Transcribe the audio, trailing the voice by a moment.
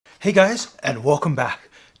Hey guys, and welcome back.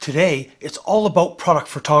 Today, it's all about product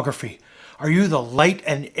photography. Are you the light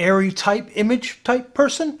and airy image type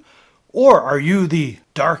person? Or are you the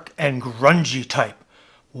dark and grungy type?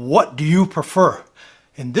 What do you prefer?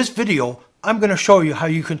 In this video, I'm going to show you how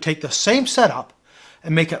you can take the same setup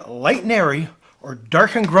and make it light and airy or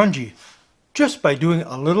dark and grungy just by doing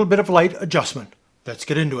a little bit of light adjustment. Let's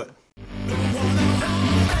get into it.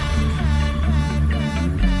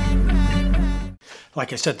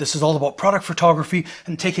 Like I said, this is all about product photography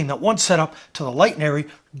and taking that one setup to the light and airy,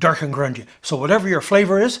 dark and grungy. So whatever your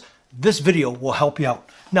flavor is, this video will help you out.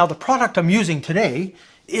 Now the product I'm using today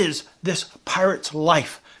is this Pirate's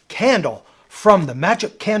Life candle from the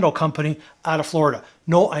Magic Candle Company out of Florida.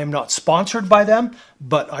 No, I am not sponsored by them,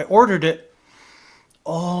 but I ordered it.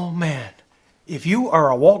 Oh man, if you are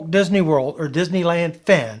a Walt Disney World or Disneyland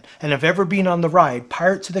fan and have ever been on the ride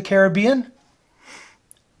Pirates of the Caribbean,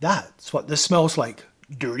 that's what this smells like.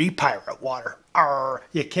 Dirty pirate water. Arr,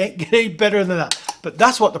 you can't get any better than that. But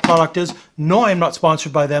that's what the product is. No, I'm not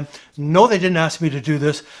sponsored by them. No, they didn't ask me to do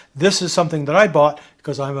this. This is something that I bought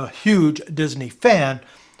because I'm a huge Disney fan.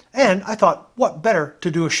 And I thought, what better to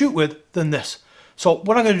do a shoot with than this? So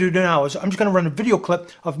what I'm going to do now is I'm just going to run a video clip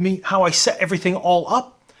of me, how I set everything all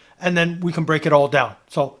up, and then we can break it all down.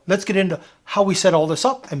 So let's get into how we set all this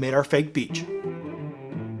up and made our fake beach.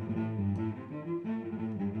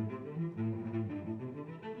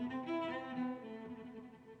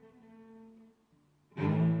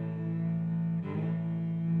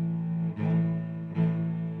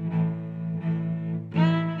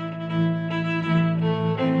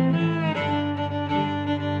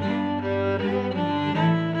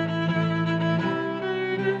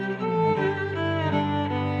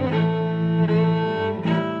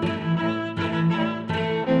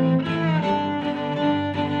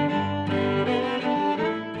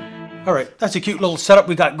 All right, that's a cute little setup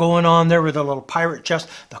we got going on there with a little pirate chest,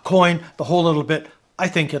 the coin, the whole little bit. I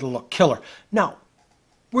think it'll look killer. Now,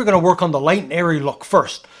 we're going to work on the light and airy look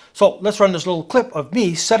first. So let's run this little clip of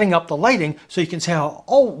me setting up the lighting so you can see how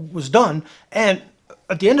all was done. And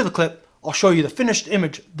at the end of the clip, I'll show you the finished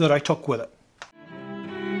image that I took with it.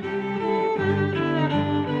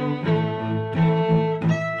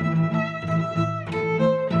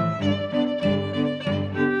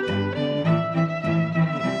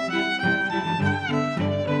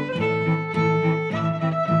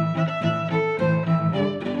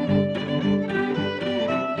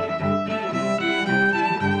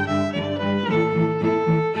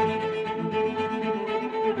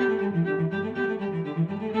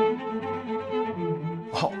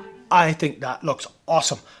 I think that looks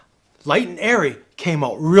awesome. Light and airy came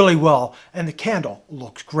out really well, and the candle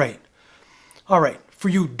looks great. All right, for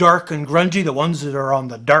you dark and grungy, the ones that are on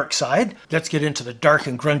the dark side, let's get into the dark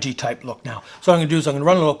and grungy type look now. So what I'm going to do is I'm going to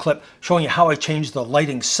run a little clip showing you how I changed the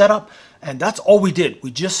lighting setup, and that's all we did. We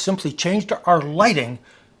just simply changed our lighting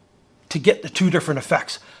to get the two different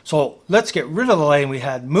effects. So let's get rid of the lighting we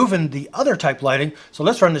had, moving the other type lighting. So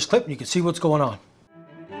let's run this clip and you can see what's going on.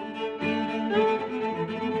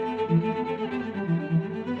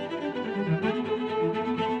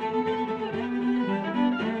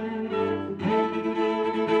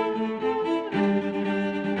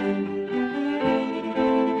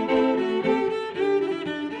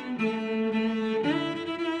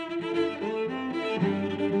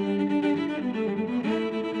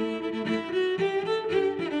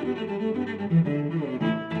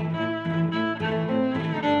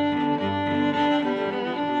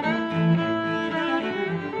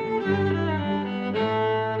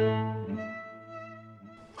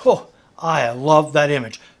 Oh, I love that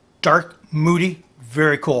image. Dark, moody,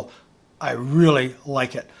 very cool. I really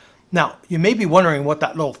like it. Now, you may be wondering what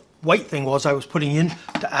that little white thing was I was putting in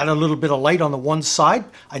to add a little bit of light on the one side.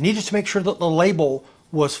 I needed to make sure that the label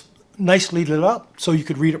was nicely lit up so you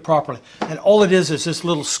could read it properly. And all it is this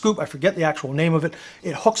little scoop, I forget the actual name of it.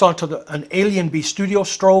 It hooks onto an Alien B Studio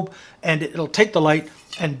strobe, and it'll take the light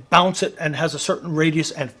and bounce it and has a certain radius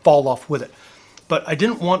and fall off with it. But I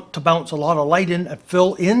didn't want to bounce a lot of light in and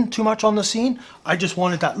fill in too much on the scene. I just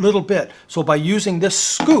wanted that little bit. So by using this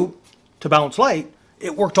scoop to bounce light,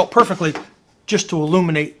 it worked out perfectly just to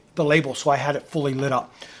illuminate the label, so I had it fully lit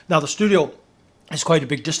up. Now the studio is quite a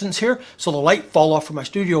big distance here, so the light fall off from my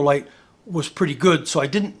studio light was pretty good, so I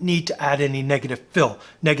didn't need to add any negative fill.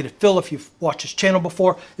 Negative fill, if you've watched this channel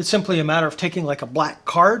before, it's simply a matter of taking like a black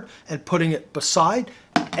card and putting it beside,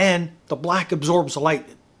 and the black absorbs the light.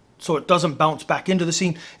 so it doesn't bounce back into the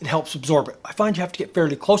scene. It helps absorb it. I find you have to get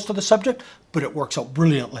fairly close to the subject, but it works out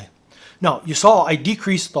brilliantly. Now, you saw I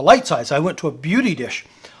decreased the light size. I went to a beauty dish.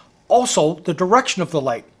 Also, the direction of the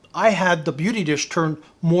light. I had the beauty dish turned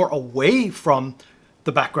more away from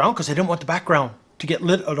the background because I didn't want the background to get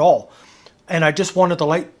lit at all. And I just wanted the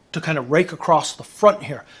light to kind of rake across the front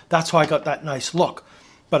here. That's how I got that nice look.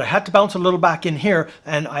 But I had to bounce a little back in here,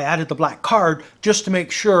 and I added the black card just to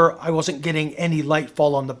make sure I wasn't getting any light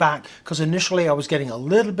fall on the back, because initially I was getting a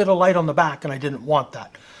little bit of light on the back and I didn't want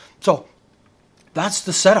that. So that's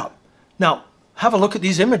the setup. Now have a look at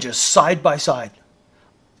these images side by side.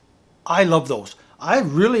 I love those. I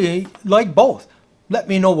really like both. Let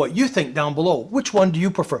me know what you think down below. Which one do you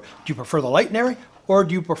prefer? Do you prefer the light and airy, or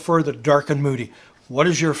do you prefer the dark and moody? What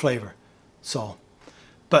is your flavor?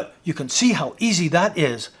 But you can see how easy that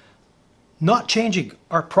is. Not changing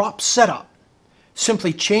our prop setup,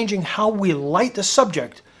 simply changing how we light the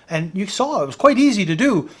subject. And you saw it was quite easy to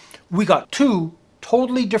do. We got two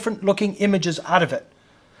totally different looking images out of it.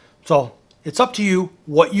 So it's up to you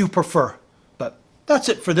what you prefer. But that's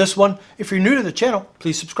it for this one. If you're new to the channel,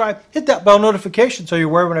 please subscribe. Hit that bell notification so you're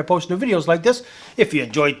aware when I post new videos like this. If you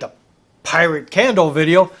enjoyed the pirate candle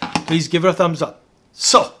video, please give it a thumbs up.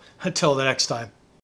 So until the next time.